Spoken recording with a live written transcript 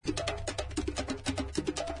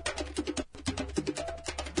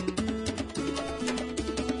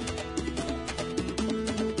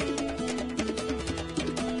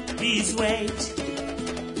Please wait.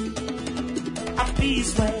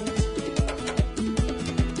 Please wait.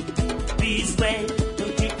 Please wait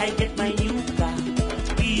until I get my new car.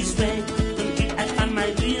 Please wait until I find my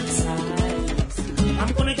real size.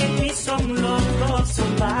 I'm gonna give me some love,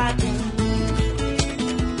 somebody.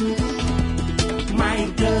 My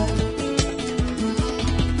girl,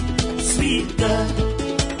 sweet girl,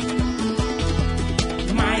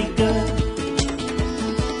 my girl.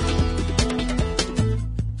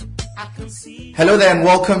 Hello there and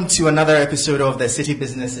welcome to another episode of the City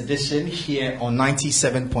Business Edition here on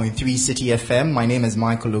 97.3 City FM. My name is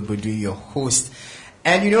Michael Obudu, your host.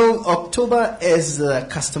 And you know, October is the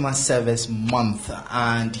Customer Service Month,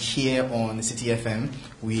 and here on City FM,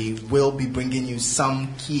 we will be bringing you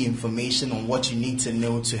some key information on what you need to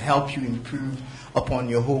know to help you improve upon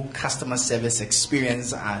your whole customer service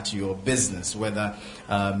experience at your business, whether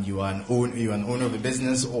you're an owner of a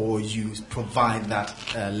business or you provide that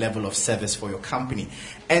level of service for your company.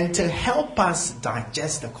 And to help us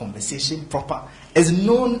digest the conversation proper is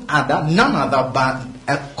none other but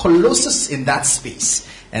a colossus in that space,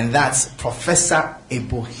 and that's Professor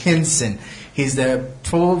Ebo Hinson. He's the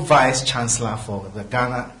Pro Vice Chancellor for the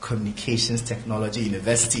Ghana Communications Technology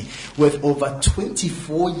University with over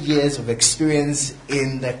 24 years of experience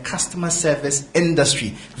in the customer service industry.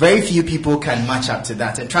 Very few people can match up to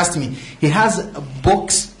that. And trust me, he has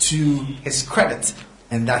books to his credit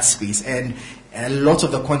in that space. And a lot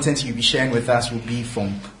of the content he'll be sharing with us will be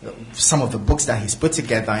from some of the books that he's put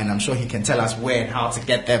together. And I'm sure he can tell us where and how to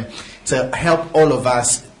get them to help all of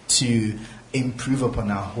us to improve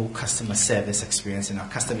upon our whole customer service experience in our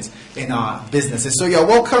customers, in our businesses. So you're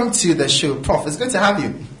welcome to the show, Prof. It's good to have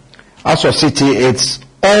you. As for City, it's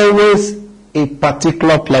always a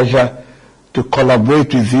particular pleasure to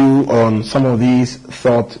collaborate with you on some of these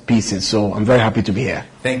thought pieces. So I'm very happy to be here.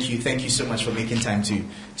 Thank you so much for making time to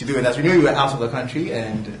be with us. We knew you were out of the country,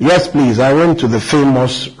 and yes, please. I went to the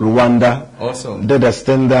famous Rwanda. Awesome. Did a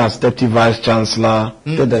stint as Deputy Vice Chancellor.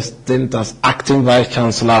 Did a stint as Acting Vice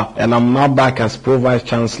Chancellor, and I'm now back as Pro Vice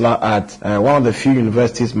Chancellor at one of the few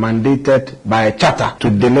universities mandated by a charter to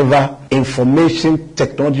deliver information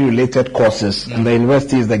technology related courses. And the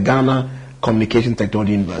university is the Ghana Communication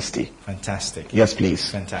Technology University. Fantastic. Yes, please.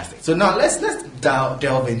 Fantastic. So now let's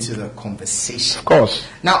delve into the conversation. Of course.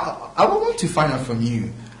 Now, I want to find out from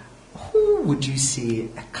you, who would you say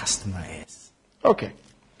a customer is? Okay.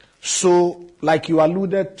 So, like you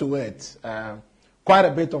alluded to it, quite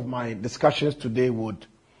a bit of my discussions today would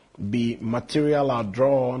be material I'll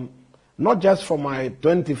draw on, not just from my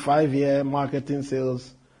 25-year marketing,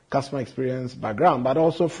 sales, customer experience background, but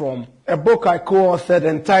also from a book I co-authored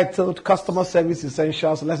entitled Customer Service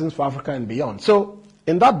Essentials, Lessons for Africa and Beyond. So,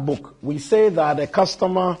 in that book, we say that a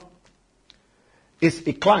customer is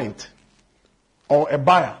a client or a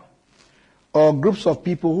buyer or groups of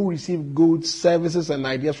people who receive goods, services, and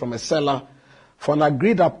ideas from a seller for an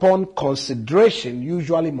agreed upon consideration,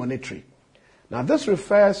 usually monetary. Now, this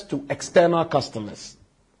refers to external customers.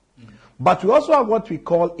 But we also have what we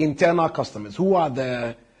call internal customers, who are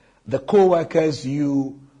the co-workers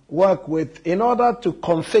you work with in order to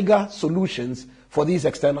configure solutions for these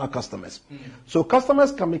external customers. So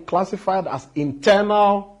customers can be classified as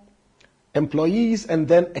internal employees and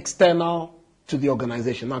then external to the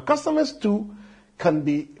organization. Now, customers too can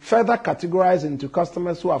be further categorized into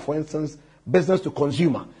customers who are, for instance, business to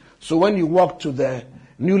consumer. So when you walk to the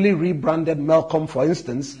newly rebranded Melcom, for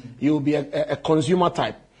instance, you will be a consumer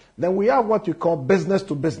type. Then we have what we call business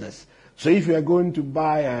to business. So if you are going to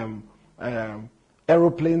buy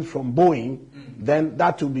aeroplanes from Boeing, then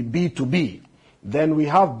that will be B2B. Then we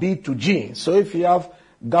have B2G. So if you have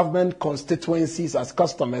government constituencies as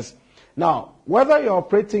customers, now, whether you're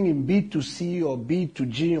operating in B2C or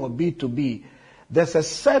B2G or B2B, there's a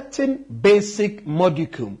certain basic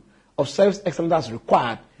modicum of service excellence that's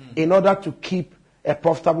required in order to keep a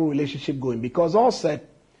profitable relationship going. Because all said,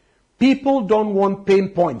 people don't want pain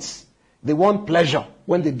points. They want pleasure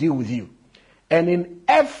when they deal with you. And in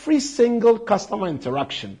every single customer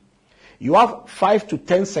interaction, you have 5 to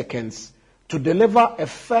 10 seconds to deliver a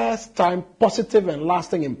first-time positive and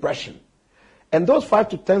lasting impression. And those 5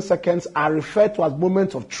 to 10 seconds are referred to as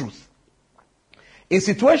moments of truth. In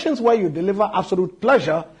situations where you deliver absolute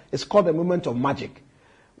pleasure, it's called a moment of magic.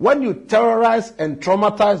 When you terrorize and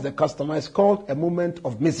traumatize the customer, it's called a moment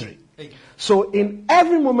of misery. So in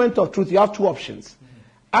every moment of truth, you have two options.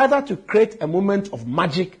 Either to create a moment of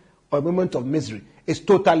magic or a moment of misery. It's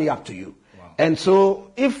totally up to you. Wow. And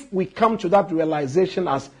so if we come to that realization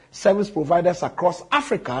as service providers across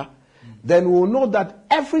Africa, then we'll know that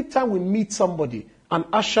every time we meet somebody, an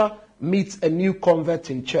usher meets a new convert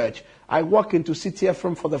in church, I walk into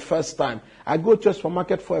CTFM for the first time. I go to a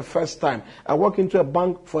supermarket for a first time. I walk into a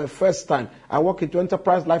bank for a first time. I walk into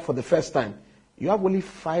Enterprise Life for the first time. You have only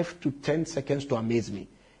 5 to 10 seconds to amaze me.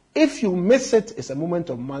 If you miss it, it's a moment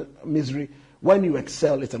of misery. When you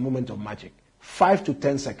excel, it's a moment of magic. 5 to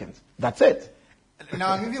 10 seconds. That's it.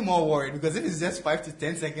 Now I'm even more worried because if it's just 5 to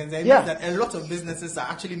 10 seconds, it means that a lot of businesses are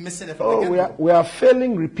actually missing it from the get-go. We are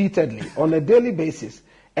failing repeatedly on a daily basis.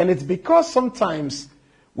 And it's because sometimes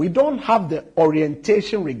we don't have the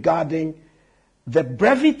orientation regarding the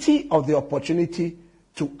brevity of the opportunity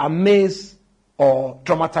to amaze or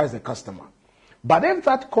traumatize the customer. But if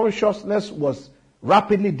that consciousness was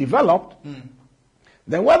rapidly developed,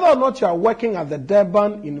 then whether or not you are working at the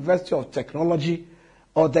Durban University of Technology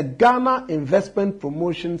or the Ghana Investment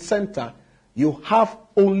Promotion Center, you have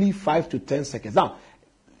only 5 to 10 seconds. Now,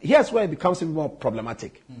 here's where it becomes even more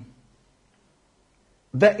problematic.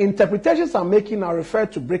 The interpretations I'm making are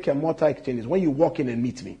referred to brick-and-mortar exchanges, when you walk in and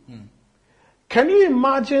meet me. Can you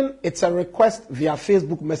imagine it's a request via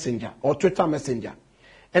Facebook Messenger or Twitter Messenger?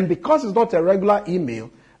 And because it's not a regular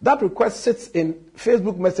email, that request sits in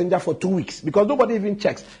Facebook Messenger for 2 weeks because nobody even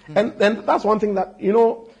checks. And that's one thing that,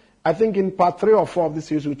 I think in part 3 or 4 of this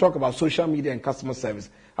series, we talk about social media and customer service.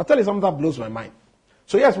 I'll tell you something that blows my mind.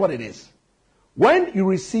 So here's what it is. When you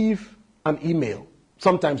receive an email,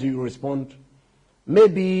 sometimes you respond,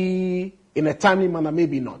 maybe in a timely manner,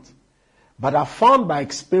 maybe not. But I've found by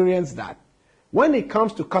experience that when it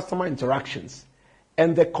comes to customer interactions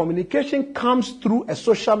and the communication comes through a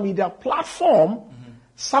social media platform,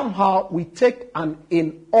 somehow we take an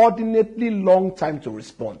inordinately long time to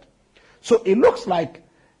respond. So it looks like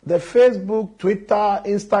the Facebook, Twitter,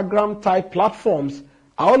 Instagram type platforms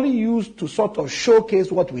are only used to sort of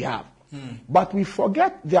showcase what we have. But we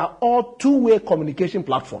forget they are all two-way communication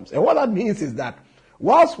platforms. And what that means is that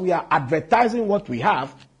whilst we are advertising what we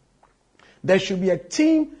have, there should be a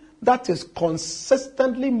team that is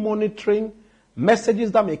consistently monitoring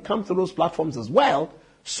messages that may come to those platforms as well,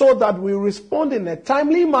 so that we respond in a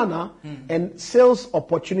timely manner and sales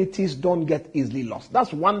opportunities don't get easily lost.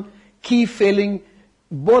 That's one key failing,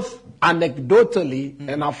 both anecdotally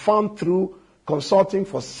and I've found through consulting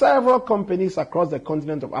for several companies across the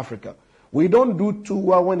continent of Africa. We don't do too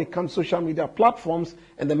well when it comes to social media platforms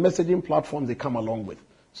and the messaging platforms they come along with.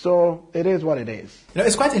 So it is what it is.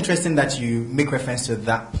 It's quite interesting that you make reference to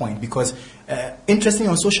that point because interesting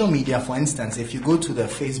on social media, for instance, if you go to the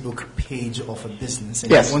Facebook page of a business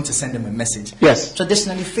and you want to send them a message,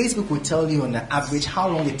 traditionally Facebook will tell you on the average how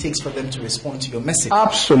long it takes for them to respond to your message.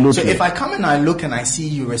 Absolutely. So if I come and I look and I see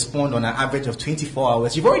you respond on an average of 24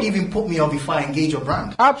 hours, you've already even put me off before I engage your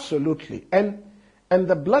brand. Absolutely. And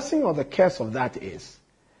the blessing or the curse of that is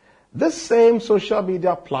this same social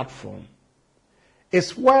media platform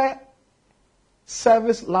is where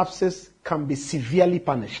service lapses can be severely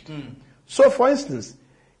punished. So, for instance,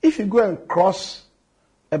 if you go and cross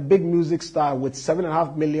a big music star with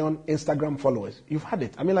 7.5 million Instagram followers, you've had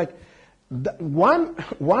it. I mean, like,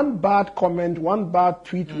 one bad comment, one bad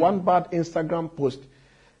tweet, one bad Instagram post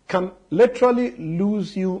can literally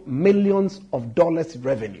lose you millions of dollars in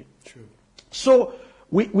revenue. True. So,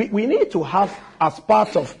 we need to have, as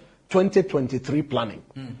part of 2023 planning,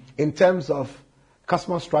 in terms of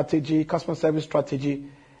customer strategy, customer service strategy,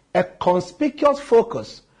 a conspicuous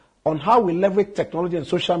focus on how we leverage technology and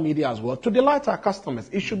social media as well to delight our customers.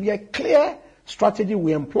 It should be a clear strategy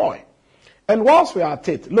we employ. And whilst we are at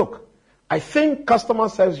it, look, I think customer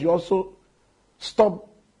service should also stop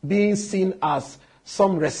being seen as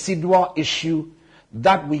some residual issue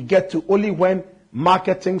that we get to only when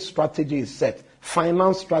marketing strategy is set,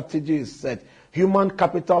 finance strategy is set, human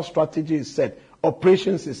capital strategy is set,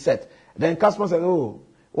 operations is set. Then customers say, oh,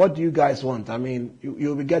 what do you guys want? I mean,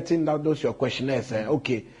 you'll be getting those your questionnaires.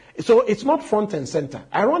 Okay. So it's not front and center.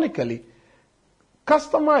 Ironically,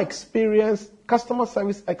 customer experience, customer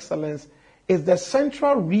service excellence is the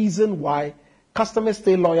central reason why customers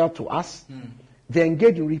stay loyal to us. They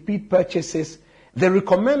engage in repeat purchases. They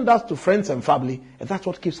recommend us to friends and family. And that's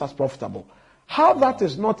what keeps us profitable. How that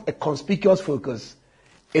is not a conspicuous focus,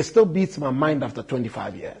 it still beats my mind after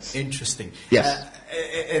 25 years. Interesting. Yes.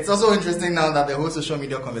 It's also interesting now that the whole social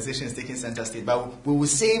media conversation is taking center stage, but we will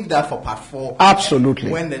save that for part 4.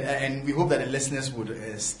 Absolutely. And we hope that the listeners would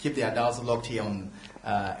keep their dials locked here on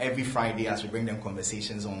every Friday as we bring them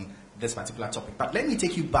conversations on this particular topic. But let me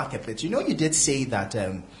take you back a bit. You did say that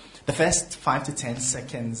the first 5 to 10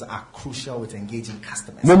 seconds are crucial with engaging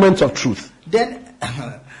customers. Moments of truth. Then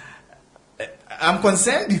I'm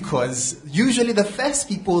concerned because usually the first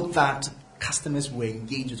people that customers will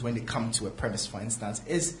engage with when they come to a premise, for instance,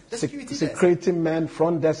 is the security security men,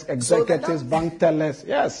 front desk executives, bank tellers.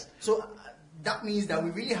 Yes. So that means that we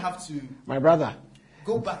really have to, my brother,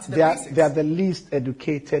 go back to the basics. They are the least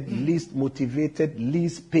educated, least motivated,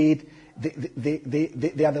 least paid.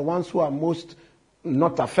 They are the ones who are most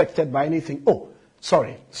not affected by anything. Oh,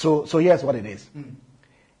 sorry. So here's what it is.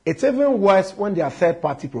 It's even worse when they are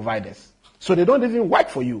third-party providers. So they don't even work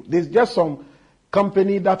for you. There's just some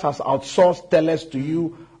company that has outsourced tellers to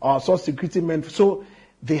you, or outsourced security men. So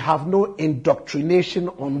they have no indoctrination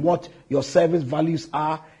on what your service values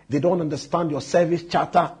are. They don't understand your service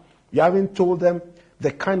charter. You haven't told them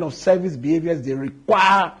the kind of service behaviors they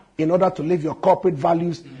require in order to live your corporate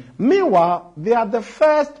values. Meanwhile, they are the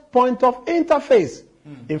first point of interface.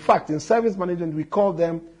 In fact, in service management, we call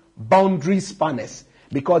them boundary spanners,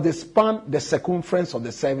 because they span the circumference of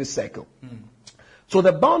the service circle. So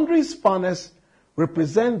the boundary spanners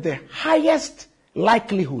represent the highest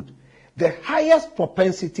likelihood, the highest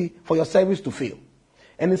propensity for your service to fail.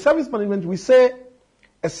 And in service management, we say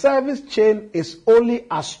a service chain is only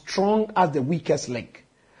as strong as the weakest link.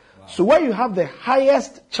 Wow. So where you have the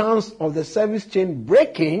highest chance of the service chain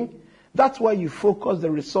breaking, that's where you focus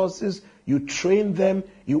the resources, you train them,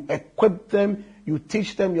 you equip them, you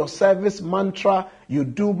teach them your service mantra, you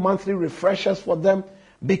do monthly refreshers for them,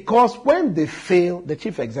 because when they fail, the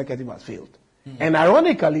chief executive has failed. And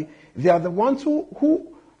ironically, they are the ones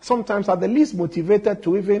who sometimes are the least motivated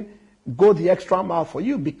to even go the extra mile for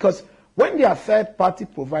you, because when they are third-party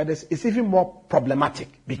providers, it's even more problematic,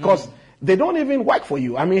 because they don't even work for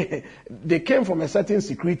you. I mean, they came from a certain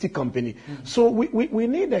security company. So we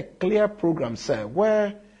need a clear program, sir,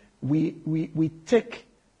 where we take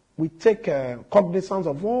cognizance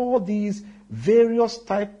of all these various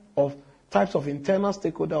types of internal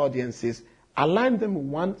stakeholder audiences, align them with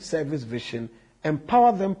one service vision,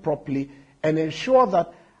 empower them properly, and ensure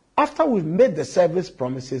that after we've made the service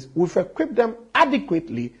promises, we've equipped them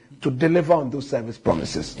adequately to deliver on those service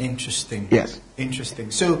promises. Interesting. Yes.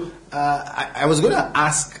 Interesting. So I was going to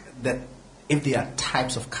ask that if there are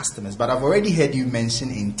types of customers, but I've already heard you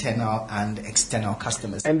mention internal and external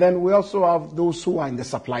customers. And then we also have those who are in the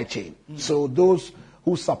supply chain. So those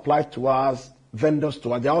who supply to us, vendors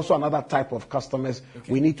to us, they're also another type of customers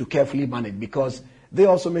we need to carefully manage, because they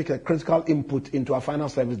also make a critical input into our final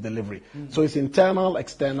service delivery. So it's internal,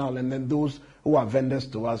 external, and then those who are vendors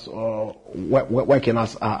to us or working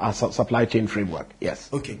as a supply chain framework. Yes.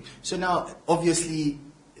 Okay. So now, obviously,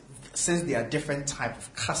 since there are different types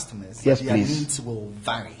of customers, yes, their please. needs will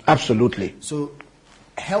vary. Absolutely. So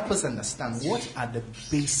help us understand, what are the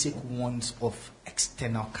basic ones of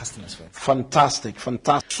external customers? Fantastic.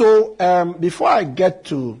 So before I get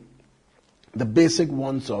to the basic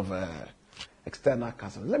ones of external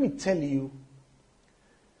customers, let me tell you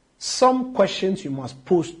some questions you must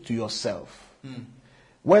pose to yourself.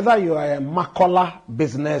 Whether you are a Makola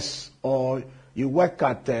business or you work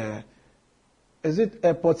at, is it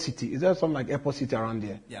Airport City? Is there something like Airport City around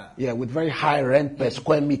there? Yeah, with very high rent per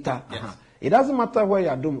square meter. Yes. It doesn't matter where you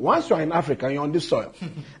are doing. Once you are in Africa, you're on this soil.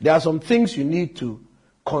 There are some things you need to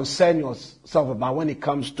concern yourself about when it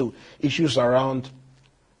comes to issues around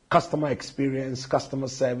customer experience, customer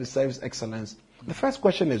service, service excellence. The first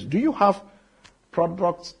question is, do you have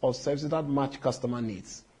products or services that match customer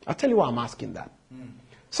needs? I'll tell you why I'm asking that.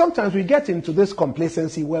 Sometimes we get into this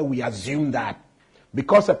complacency where we assume that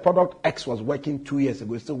because a product X was working 2 years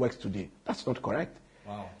ago, it still works today. That's not correct.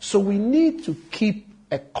 Wow. So we need to keep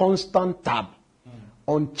a constant tab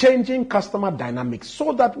on changing customer dynamics,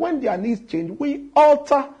 so that when their needs change, we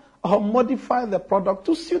alter or modify the product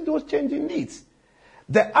to suit those changing needs.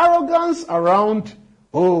 The arrogance around,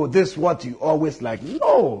 oh, this is what you always like.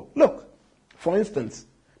 No, look, for instance,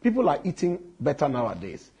 people are eating better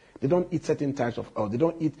nowadays. They don't eat certain types of oil. They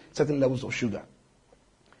don't eat certain levels of sugar.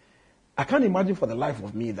 I can't imagine for the life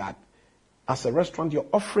of me that as a restaurant, your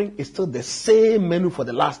offering is still the same menu for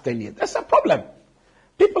the last 10 years. That's a problem.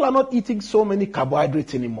 People are not eating so many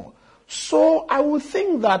carbohydrates anymore. So I would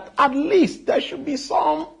think that at least there should be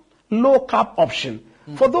some low-carb option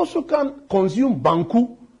for those who can consume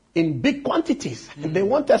banku in big quantities. And they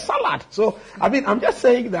want a salad. So, I mean, I'm just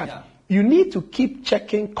saying that you need to keep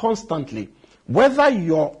checking constantly whether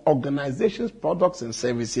your organization's products and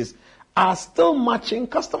services are still matching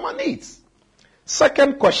customer needs.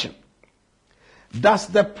 Second question, does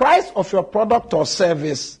the price of your product or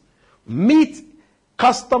service meet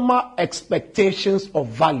customer expectations of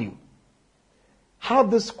value? How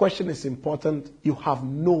this question is important, you have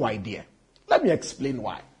no idea. Let me explain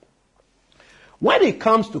why. When it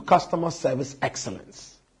comes to customer service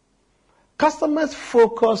excellence, customers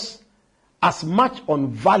focus as much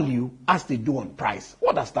on value as they do on price.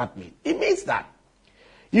 What does that mean? It means that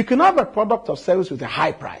you can have a product or service with a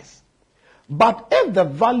high price, but if the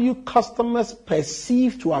value customers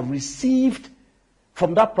perceive to have received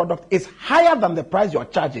from that product is higher than the price you're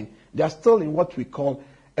charging, they are still in what we call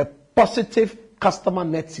a positive customer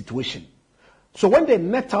net situation. So when they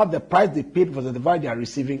net out the price they paid for the value they are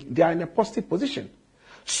receiving, they are in a positive position.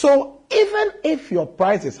 So even if your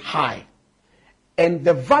price is high and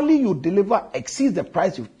the value you deliver exceeds the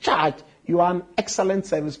price you've charged, you are an excellent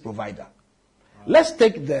service provider. Let's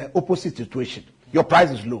take the opposite situation. Your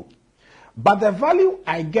price is low, but the value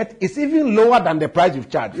I get is even lower than the price you've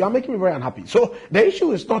charged. You are making me very unhappy. So the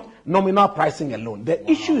issue is not nominal pricing alone. The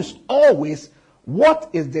issue is always what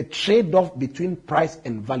is the trade-off between price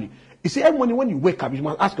and value. You see, every morning when you wake up, you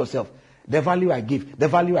must ask yourself, the value I give, the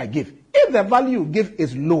value I give. If the value you give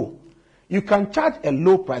is low, you can charge a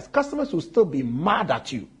low price. Customers will still be mad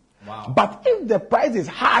at you. Wow. But if the price is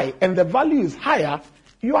high and the value is higher,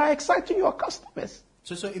 you are exciting your customers.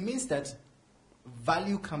 So it means that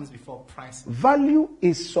value comes before price. Value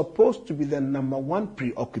is supposed to be the number one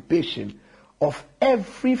preoccupation of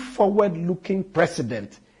every forward-looking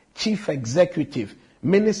president, chief executive,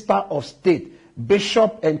 minister of state,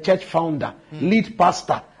 bishop and church founder, lead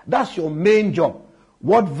pastor. That's your main job.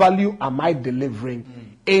 What value am I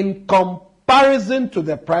delivering in comparison to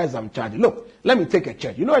the price I'm charging? Look, let me take a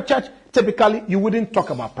church. You know, a church, typically, you wouldn't talk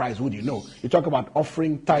about price, would you? No. You talk about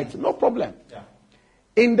offering tithes, no problem. Yeah.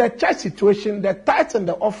 In the church situation, the tithes and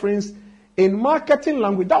the offerings, in marketing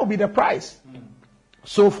language, that would be the price.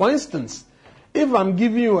 So, for instance, if I'm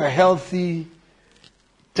giving you a healthy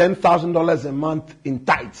 $10,000 a month in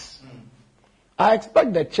tithes, I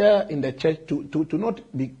expect the chair in the church to not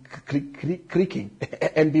be creaking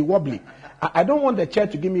and be wobbly. I don't want the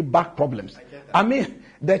church to give me back problems. I mean,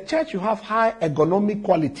 the church, you have high ergonomic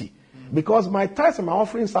quality because my tithes and my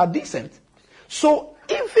offerings are decent. So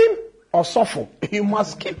even Osofo, you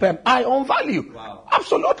must keep an eye on value. Wow.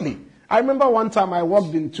 Absolutely. I remember one time I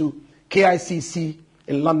walked into KICC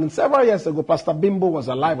in London several years ago. Pastor Bimbo was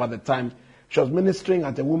alive at the time. She was ministering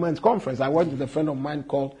at a women's conference. I went with a friend of mine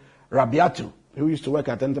called Rabiatu, who used to work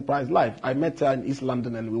at Enterprise Life. I met her in East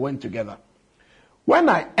London and we went together. When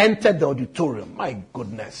I entered the auditorium, my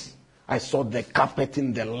goodness, I saw the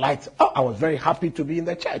carpeting, the lights. Oh, I was very happy to be in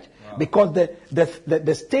the church because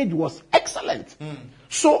the stage was excellent.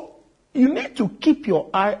 So you need to keep your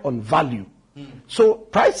eye on value. So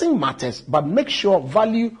pricing matters, but make sure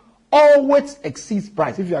value always exceeds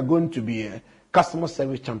price if you are going to be a customer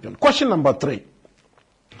service champion. Question number 3.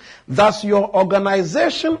 Does your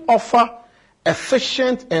organization offer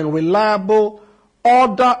efficient and reliable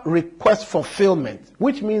order request fulfillment?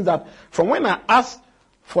 Which means that from when I ask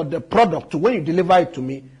for the product to when you deliver it to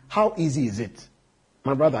me, how easy is it?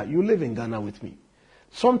 My brother, you live in Ghana with me.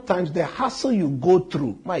 Sometimes the hassle you go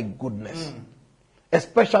through, my goodness,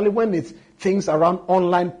 especially when it's things around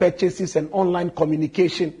online purchases and online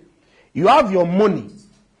communication, you have your money.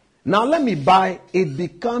 Now let me buy, it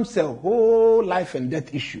becomes a whole life and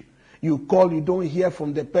death issue. You call, you don't hear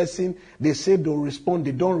from the person. They say they'll respond,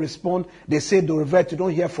 they don't respond. They say they'll revert, you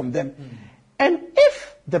don't hear from them. And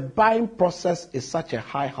if the buying process is such a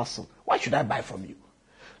high hassle, why should I buy from you?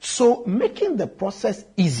 So making the process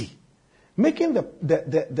easy, making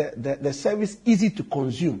the service easy to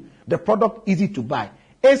consume, the product easy to buy,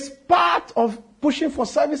 is part of pushing for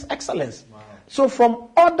service excellence. Wow. So from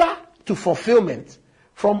order to fulfillment,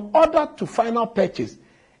 from order to final purchase,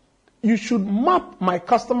 you should map my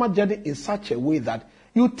customer journey in such a way that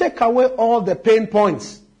you take away all the pain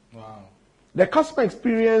points. Wow. The customer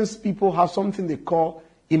experience people have something they call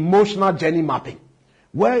emotional journey mapping,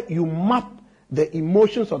 where you map the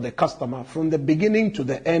emotions of the customer from the beginning to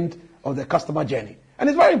the end of the customer journey. And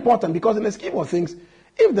it's very important because in the scheme of things,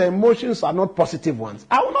 if the emotions are not positive ones,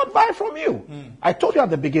 I will not buy from you. I told you at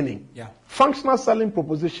the beginning. Yeah. Functional selling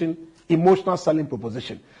proposition, emotional selling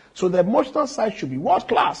proposition. So the emotional side should be world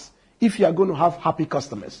class if you are going to have happy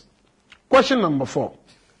customers. Question number 4.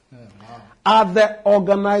 Are the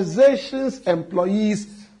organization's employees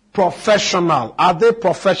professional? Are they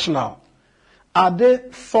professional? Are they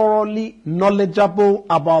thoroughly knowledgeable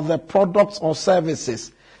about the products or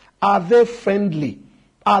services? Are they friendly?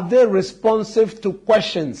 Are they responsive to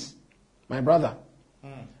questions? My brother,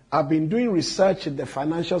 I've been doing research in the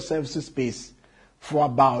financial services space for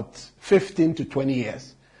about 15 to 20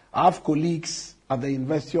 years. I have colleagues at the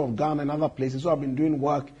University of Ghana and other places who have been doing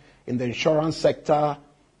work in the insurance sector,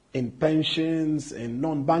 in pensions, in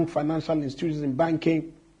non-bank financial institutions, in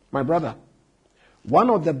banking. My brother, one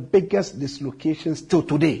of the biggest dislocations till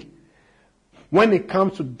today when it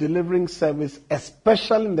comes to delivering service,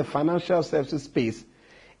 especially in the financial services space,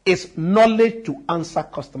 is knowledge to answer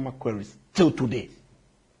customer queries till today.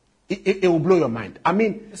 It will blow your mind. I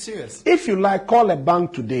mean, serious. If you like, call a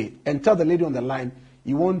bank today and tell the lady on the line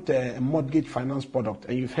you want a mortgage finance product,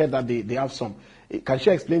 and you've heard that they have some. Can she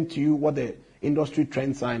explain to you what the industry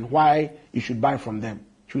trends are and why you should buy from them?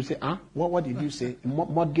 She will say, what did you say?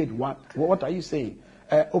 Mortgage what? What are you saying?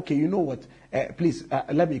 Okay, you know what? Please,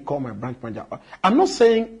 let me call my branch manager. I'm not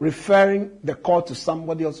saying referring the call to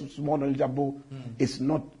somebody else who's more knowledgeable is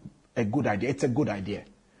not a good idea. It's a good idea.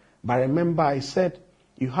 But remember, I said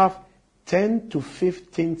you have 10 to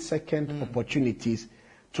 15 second opportunities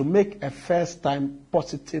to make a first time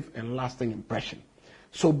positive and lasting impression.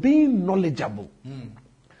 So being knowledgeable,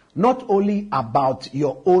 not only about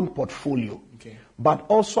your own portfolio, but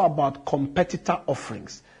also about competitor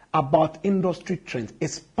offerings, about industry trends,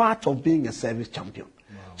 is part of being a service champion.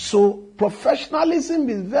 Wow. So professionalism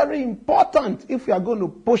is very important if we are going to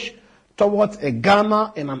push towards a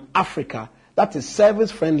Ghana and an Africa that is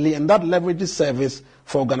service friendly and that leverages service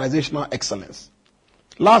for organizational excellence.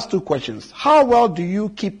 Last two questions. How well do you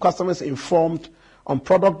keep customers informed on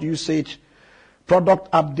product usage,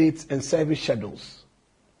 product updates, and service schedules?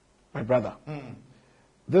 My brother,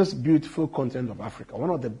 this beautiful continent of Africa, one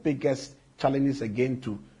of the biggest challenges again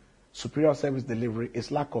to superior service delivery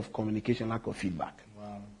is lack of communication, lack of feedback.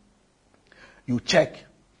 Wow. You check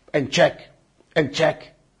and check and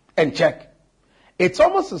check and check. It's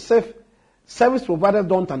almost as if service providers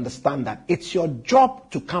don't understand that it's your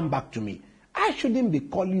job to come back to me. I shouldn't be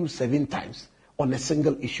calling you 7 times on a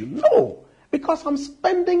single issue. No, because I'm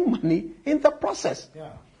spending money in the process.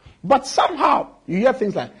 Yeah. But somehow you hear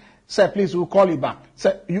things like, sir, please, we'll call you back.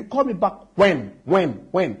 Sir, you call me back when?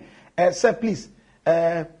 Sir, please,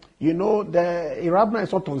 you know, the Irabna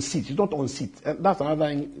is not on seat. She's not on seat. That's another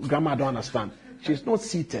thing Grandma don't understand. She's not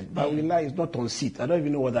seated, but we lie, it's not on seat. I don't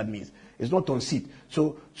even know what that means. It's not on seat.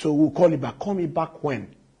 So we'll call you back. Call me back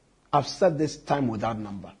when? I've said this time without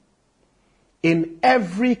number. In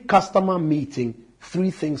every customer meeting,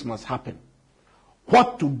 3 things must happen.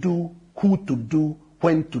 What to do, who to do,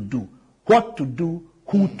 when to do. What to do,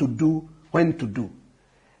 who to do, when to do.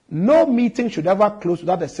 No meeting should ever close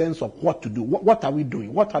without a sense of what to do. What are we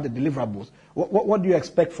doing? What are the deliverables? What do you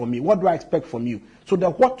expect from me? What do I expect from you? So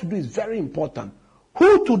the what to do is very important.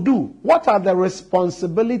 Who to do? What are the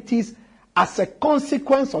responsibilities as a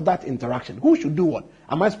consequence of that interaction? Who should do what?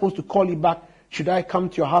 Am I supposed to call you back? Should I come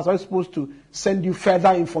to your house? Am I supposed to send you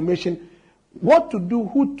further information? What to do,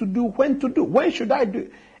 who to do, when to do. When should I do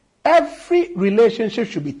it? Every relationship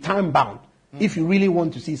should be time bound if you really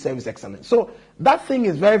want to see service excellence. So that thing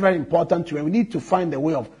is very, very important to you, and we need to find a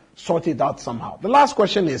way of sorting it out somehow. The last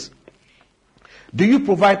question is, do you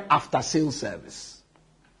provide after-sales service?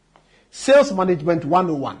 Sales Management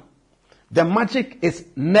 101. The magic is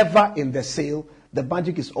never in the sale. The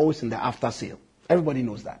magic is always in the after-sale. Everybody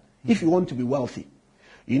knows that. If you want to be wealthy,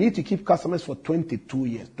 you need to keep customers for 22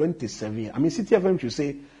 years, 27 years. I mean, City FM should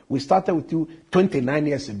say, we started with you 29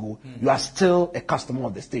 years ago. You are still a customer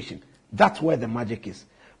of the station. That's where the magic is.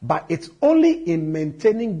 But it's only in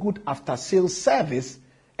maintaining good after-sales service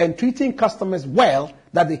and treating customers well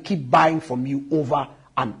that they keep buying from you over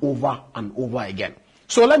and over and over again.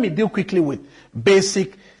 So let me deal quickly with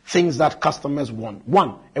basic things that customers want.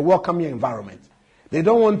 1, a welcoming environment. They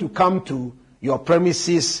don't want to come to your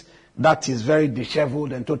premises that is very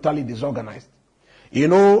disheveled and totally disorganized. You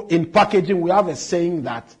know, in packaging, we have a saying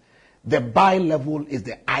that the buy level is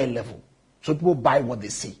the eye level. So people buy what they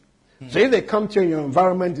see. So if they come to you and your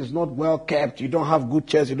environment is not well kept, you don't have good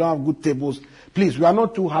chairs, you don't have good tables, please, we are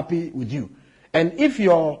not too happy with you. And if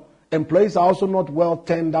your employees are also not well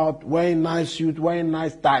turned out, wearing nice suit, wearing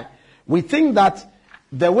nice tie, we think that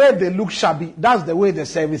the way they look shabby, that's the way the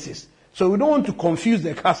service is. So we don't want to confuse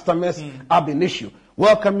the customers ab initio.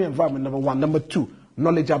 Welcoming environment, number 1. Number 2,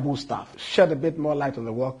 knowledgeable staff. Shed a bit more light on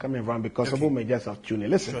the welcoming environment because people may just have tuned in.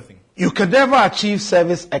 Listen, Sure thing. You can never achieve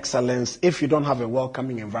service excellence if you don't have a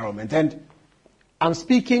welcoming environment. And I'm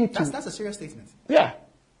speaking to... That's a serious statement. Yeah.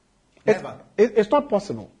 Never. It's not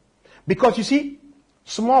possible. Because you see,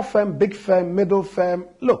 small firm, big firm, middle firm,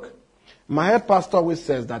 look, my head pastor always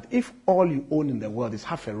says that if all you own in the world is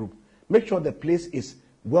half a room, make sure the place is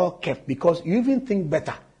well kept because you even think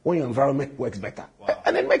better when your environment works better. Wow.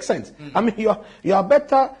 And it makes sense. I mean, you are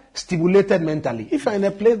better stimulated mentally if you're in a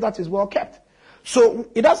place that is well kept. So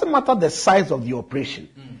it doesn't matter the size of the operation.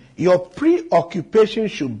 Your preoccupation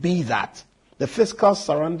should be that the physical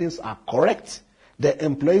surroundings are correct, the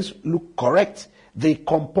employees look correct, they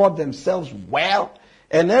comport themselves well,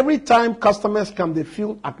 And every time customers come, they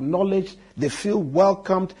feel acknowledged, they feel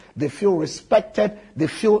welcomed, they feel respected, they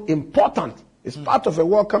feel important. It's part of a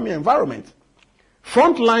welcoming environment.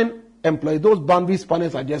 Frontline employees, those boundary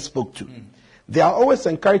spanners I just spoke to, they are always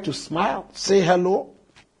encouraged to smile, say hello.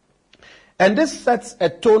 And this sets a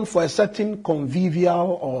tone for a certain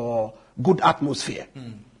convivial or good atmosphere.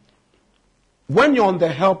 When you're on the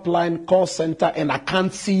helpline call center and I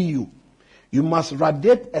can't see you, you must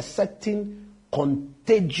radiate a certain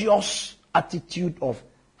contagious attitude of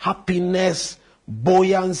happiness,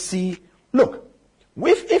 buoyancy. Look,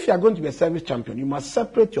 if you are going to be a service champion, you must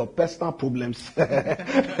separate your personal problems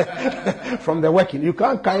from the working. You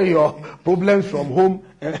can't carry your problems from home.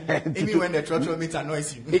 Even when the throttle meter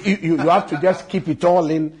annoys you. You have to just keep it all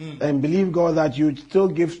in and believe God that you still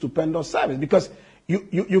give stupendous service. Because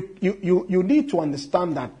you need to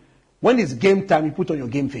understand that when it's game time, you put on your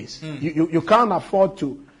game face. You can't afford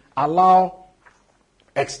to allow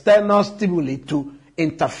external stimuli to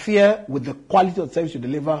interfere with the quality of service you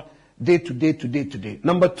deliver day to day to day to day.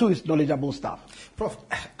 Number 2 is knowledgeable staff. Prof,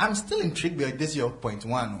 I'm still intrigued by this, your point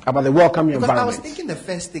 1. About the welcoming environment. I was thinking the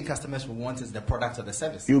first thing customers will want is the product or the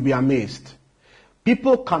service. You'll be amazed.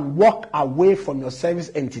 People can walk away from your service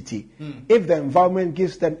entity if the environment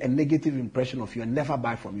gives them a negative impression of you and never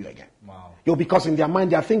buy from you again. Wow. Because in their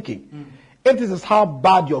mind they are thinking, if this is how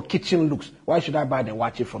bad your kitchen looks, why should I buy the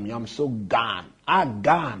watch from you? I'm so gone. I'm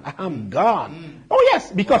gone. Oh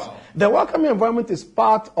yes, because the welcoming environment is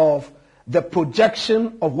part of the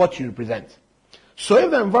projection of what you represent. So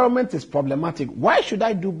if the environment is problematic, why should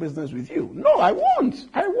I do business with you? No, I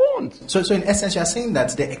won't. So in essence, you are saying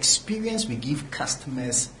that the experience we give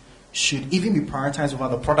customers should even be prioritized over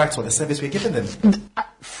the product or the service we're giving them.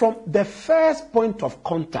 From the first point of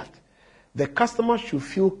contact, the customer should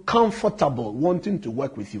feel comfortable wanting to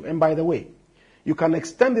work with you. And by the way, you can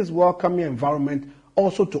extend this welcoming environment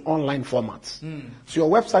also to online formats. So your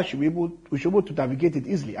website should be able to navigate it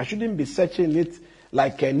easily. I shouldn't be searching it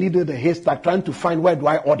like a needle in a haystack trying to find where do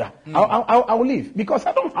I order. I'll leave because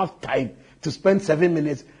I don't have time to spend 7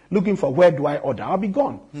 minutes looking for where do I order. I'll be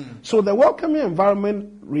gone. So the welcoming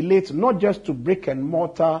environment relates not just to brick and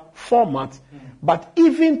mortar formats, but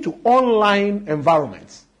even to online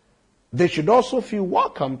environments. They should also feel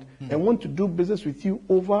welcomed and want to do business with you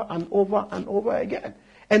over and over and over again.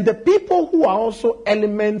 And the people who are also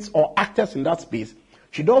elements or actors in that space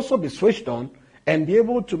should also be switched on and be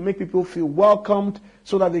able to make people feel welcomed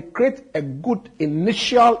so that they create a good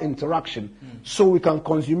initial interaction so we can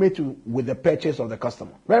consummate with the purchase of the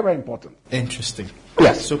customer. Very, very important. Interesting.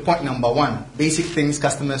 Yes. So point number 1, basic things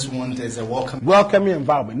customers want is a welcoming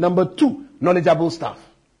environment. Number 2, knowledgeable staff.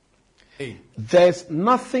 There's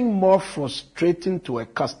nothing more frustrating to a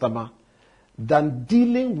customer than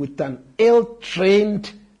dealing with an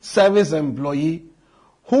ill-trained service employee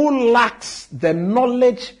who lacks the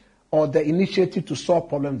knowledge or the initiative to solve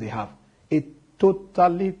problems they have. It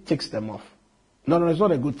totally takes them off. No, it's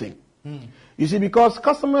not a good thing. You see, because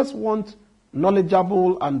customers want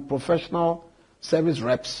knowledgeable and professional service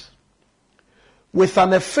reps with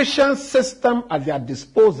an efficient system at their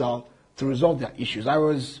disposal to resolve their issues. I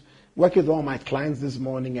was working with one of my clients this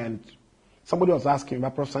morning and somebody was asking me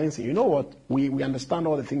about Prof. Science. You know what? We understand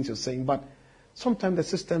all the things you're saying, but sometimes the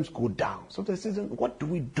systems go down. Sometimes the systems, what do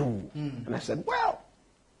we do? And I said, well,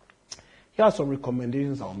 here are some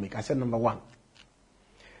recommendations I'll make. I said, number 1,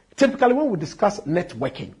 typically when we discuss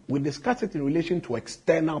networking, we discuss it in relation to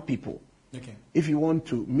external people. Okay. If you want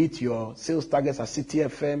to meet your sales targets at City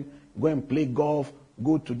FM, go and play golf,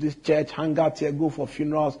 go to this church, hang out here, go for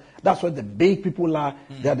funerals. That's where the big people are.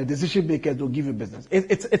 They are the decision makers who give you business.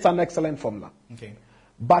 It's an excellent formula. Okay.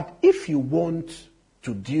 But if you want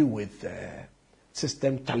to deal with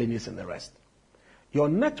system challenges and the rest, your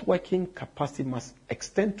networking capacity must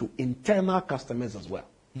extend to internal customers as well.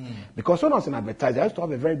 Because when I was in advertising, I used to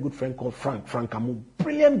have a very good friend called Frank Amu,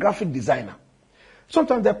 brilliant graphic designer.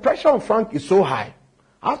 Sometimes the pressure on Frank is so high.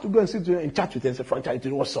 I have to go and sit and chat with him and say, Frank,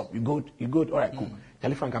 Charlie, what's up? You good? All right, cool.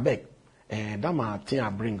 Charlie, Frank, I beg. That my thing I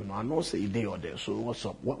bring, I know say a day or there. So what's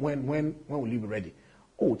up? When will you be ready?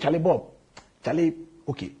 Oh, Charlie Bob. Charlie,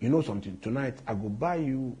 okay, you know something? Tonight, I go buy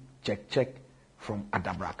you check from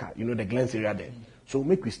Adabraka. You know the Glens area there. So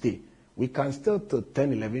make we stay. We can still till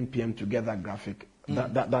 10, 11 p.m. together graphic,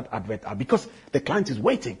 that advert. Because the client is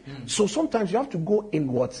waiting. So sometimes you have to go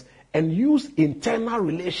inwards and use internal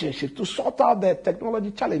relationships to sort out the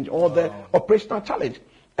technology challenge or the operational challenge.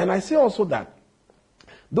 And I say also that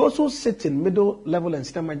those who sit in middle level and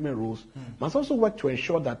senior management roles must also work to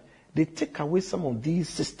ensure that they take away some of these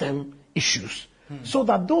system issues so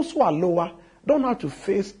that those who are lower don't have to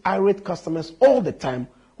face irate customers all the time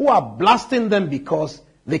who are blasting them because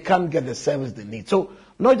they can't get the service they need. So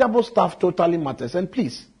knowledgeable staff totally matters. And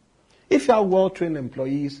please, if you have well-trained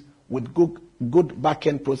employees with good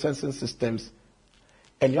back-end processing systems,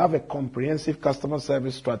 and you have a comprehensive customer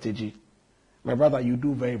service strategy, my brother, you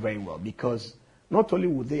do very, very well, because not only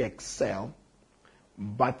will they excel,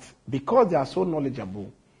 but because they are so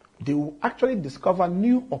knowledgeable, they will actually discover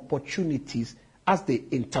new opportunities as they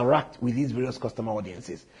interact with these various customer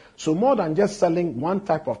audiences. So more than just selling one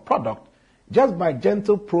type of product, just by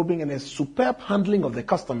gentle probing and a superb handling of the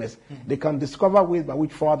customers, they can discover ways by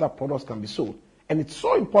which further products can be sold. And it's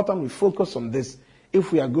so important we focus on this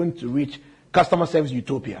if we are going to reach customer service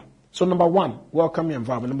utopia. So number one, welcoming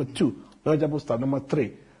environment. Number two, knowledgeable staff. Number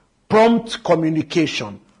three, prompt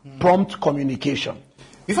communication. Prompt communication.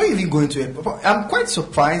 Before you even go into it, I'm quite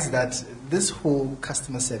surprised that this whole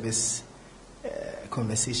customer service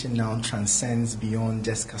conversation now transcends beyond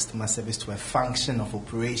just customer service to a function of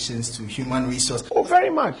operations, to human resource. Oh, very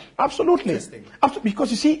much. Absolutely. Because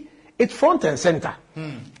you see, it's front and center.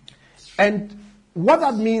 And what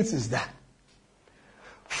that means is that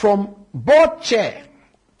from board chair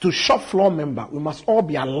to shop floor member, we must all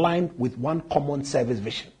be aligned with one common service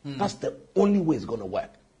vision. That's the only way it's going to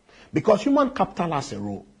work. Because human capital has a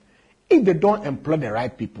role. If they don't employ the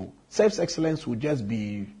right people, service excellence will just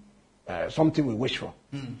be something we wish for.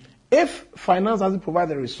 If finance doesn't provide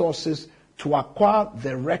the resources to acquire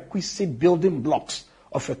the requisite building blocks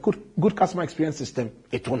of a good customer experience system,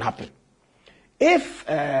 it won't happen. If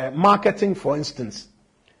marketing, for instance,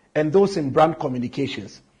 and those in brand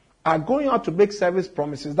communications are going out to make service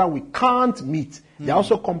promises that we can't meet, they're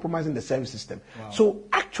also compromising the service system. Wow. So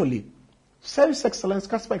actually, service excellence,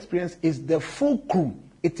 customer experience is the fulcrum.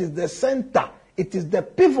 It is the center. It is the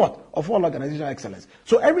pivot of all organizational excellence.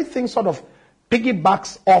 So everything sort of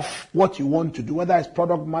piggybacks off what you want to do, whether it's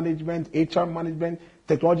product management, HR management,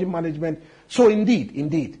 technology management. So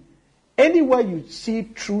indeed, anywhere you see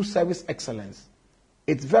true service excellence,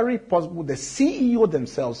 it's very possible the CEO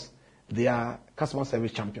themselves, they are customer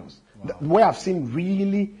service champions. Wow. Where I've seen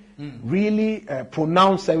really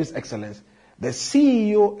pronounced service excellence, the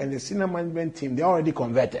CEO and the senior management team, they're already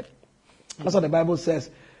converted. That's what the Bible says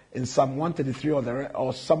in Psalm 133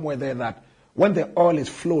 or somewhere there, that when the oil is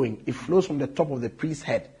flowing, it flows from the top of the priest's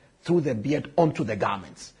head through the beard onto the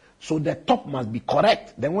garments. So the top must be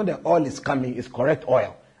correct. Then when the oil is coming, it's correct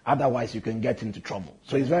oil. Otherwise, you can get into trouble.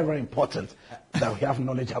 So it's very, very important that we have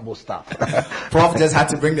knowledgeable staff. Prof just had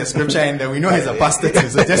to bring the scripture in there. We know he's a pastor too,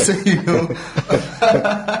 so just so you know.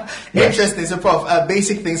 Yes. Interesting. So, Prof,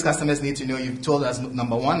 basic things customers need to know. You've told us,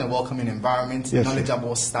 number one, a welcoming environment, yes,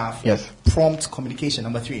 knowledgeable staff, yes, prompt communication.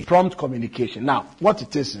 Number three. Prompt communication. Now, what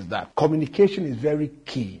it is that communication is very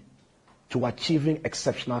key to achieving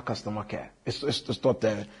exceptional customer care. It's not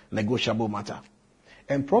a negotiable matter.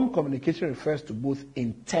 And prompt communication refers to both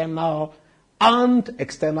internal and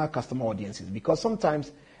external customer audiences, because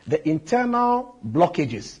sometimes the internal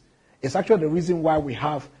blockages is actually the reason why we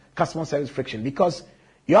have customer service friction, because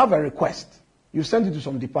you have a request, you send it to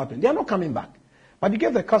some department, they're not coming back. But you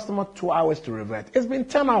give the customer 2 hours to revert. It's been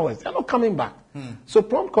 10 hours, they're not coming back. So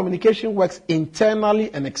prompt communication works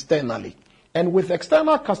internally and externally. And with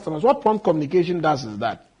external customers, what prompt communication does is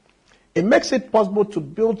that it makes it possible to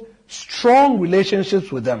build strong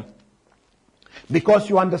relationships with them, because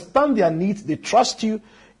you understand their needs, they trust you,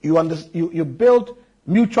 you build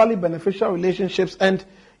mutually beneficial relationships, and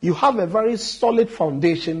you have a very solid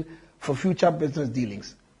foundation for future business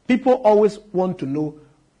dealings. People always want to know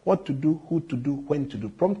what to do, who to do, when to do.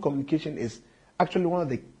 Prompt communication is actually one of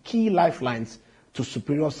the key lifelines to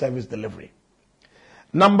superior service delivery.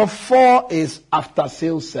 Number 4 is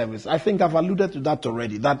after-sales service. I think I've alluded to that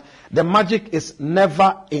already, that the magic is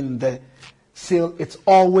never in the sale, it's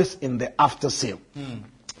always in the after-sale.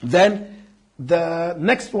 Then the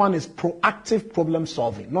next one is proactive problem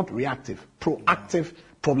solving, not reactive, proactive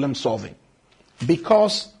problem solving.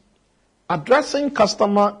 Because addressing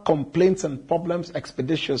customer complaints and problems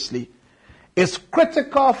expeditiously is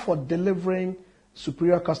critical for delivering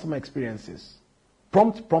superior customer experiences.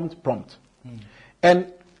 Prompt.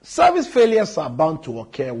 And service failures are bound to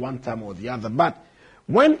occur one time or the other. But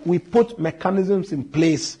when we put mechanisms in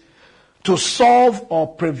place to solve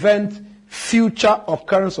or prevent future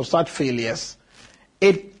occurrence of such failures,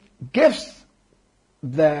 it gives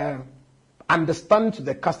the understanding to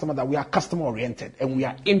the customer that we are customer oriented and we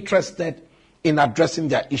are interested in addressing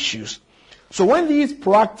their issues. So when these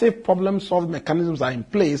proactive problem solving mechanisms are in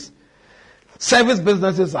place, service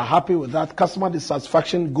businesses are happy with that, customer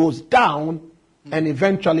dissatisfaction goes down, and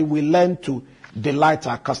eventually we learn to delight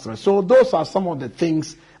our customers. So those are some of the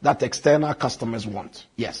things that external customers want.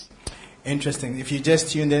 Yes. Interesting. If you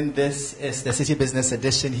just tuned in, this is the City Business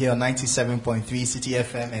Edition here on 97.3 City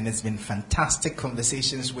FM, and it's been fantastic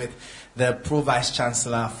conversations with the Pro Vice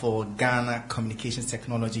Chancellor for Ghana Communications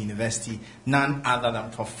Technology University, none other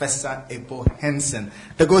than Professor Ebo Henson,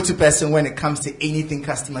 the go-to person when it comes to anything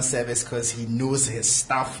customer service because he knows his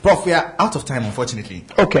stuff. Prof, we are out of time, unfortunately.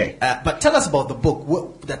 Okay. But tell us about the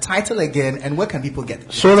book, the title again, and where can people get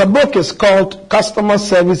it? So the book is called Customer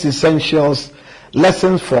Service Essentials,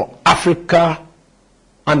 Lessons for Africa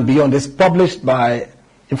and Beyond. It's published by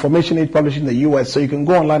Information Age Publishing in the US, so you can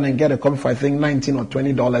go online and get a copy for I think $19 or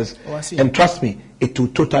 $20. Oh, I see. And trust me, it will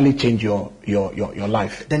totally change your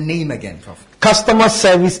life. The name again, Prof. Customer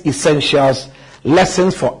Service Essentials,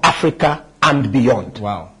 Lessons for Africa and Beyond.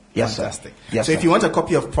 Wow. Yes, fantastic. Sir. Yes, so sir. if you want a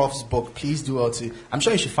copy of Prof's book, please do also. I'm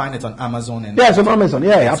sure you should find it on Amazon. And yes, on Amazon.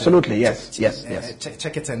 Yeah, absolutely. Yes.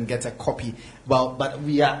 Check it and get a copy. Well, but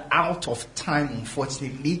we are out of time,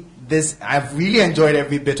 unfortunately. I've really enjoyed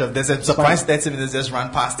every bit of this. I'm surprised 30 minutes just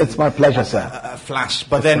ran past. It's my pleasure, sir. A flash.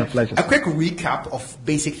 But it's then a quick recap of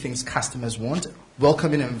basic things customers want: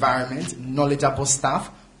 welcoming environment, knowledgeable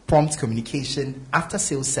staff, prompt communication,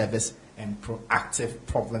 after-sales service, and proactive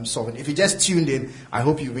problem solving. If you just tuned in, I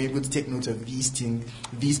hope you were able to take note of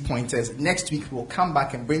these pointers. Next week, we'll come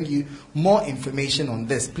back and bring you more information on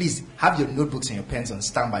this. Please have your notebooks and your pens on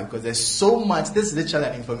standby because there's so much. This is literally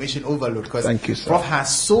an information overload because Thank you, sir. Prof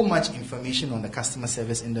has so much information on the customer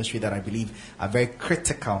service industry that I believe are very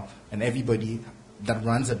critical, and everybody that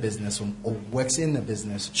runs a business or works in a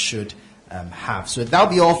business should have. So that'll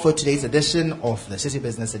be all for today's edition of the City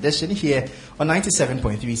Business Edition here on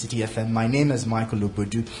 97.3 City FM. My name is Michael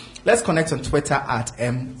Obodu. Let's connect on Twitter at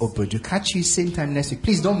 @mobodu. Catch you same time next week.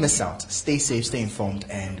 Please don't miss out. Stay safe, stay informed,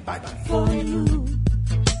 and bye-bye. For you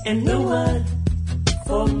and no one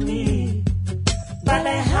for me, but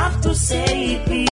I have to say